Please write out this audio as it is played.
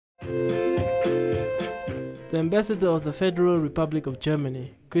The ambassador of the Federal Republic of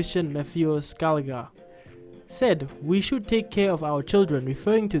Germany, Christian-Matthias Schlaga, said we should take care of our children,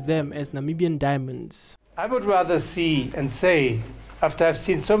 referring to them as Namibian diamonds. I would rather see and say, after I've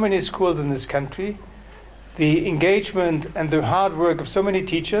seen so many schools in this country, the engagement and the hard work of so many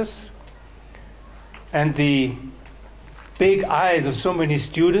teachers and the big eyes of so many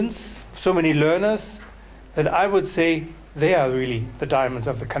students, so many learners, that I would say they are really the diamonds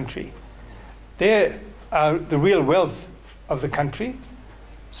of the country. They are the real wealth of the country.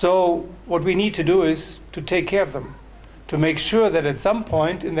 So what we need to do is to take care of them, to make sure that at some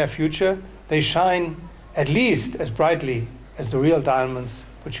point in their future they shine at least as brightly as the real diamonds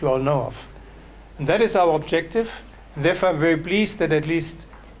which we all know of. And that is our objective. And therefore I'm very pleased that at least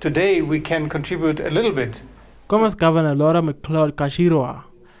today we can contribute a little bit. Khomas Governor Mcleod-Katjirua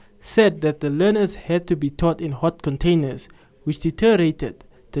said that the learners had to be taught in hot containers, which deteriorated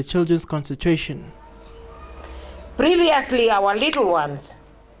the children's concentration. Previously, our little ones,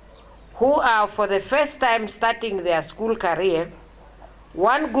 who are for the first time starting their school career,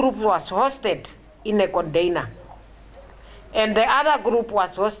 one group was hosted in a container, and the other group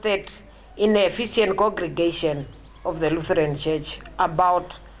was hosted in an efficient congregation of the Lutheran Church,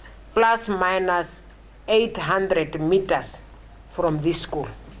 about plus minus 800 meters from this school.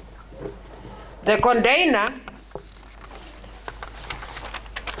 The container,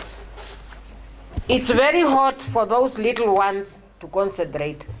 it's very hot for those little ones to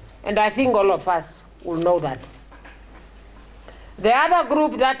concentrate, and I think all of us will know that. The other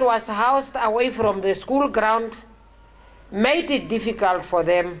group that was housed away from the school ground made it difficult for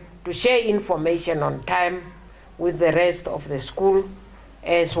them to share information on time with the rest of the school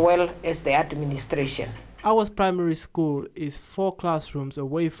as well as the administration. Auas Primary School is 4 classrooms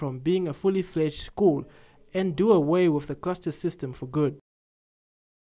away from being a fully fledged school and do away with the cluster system for good.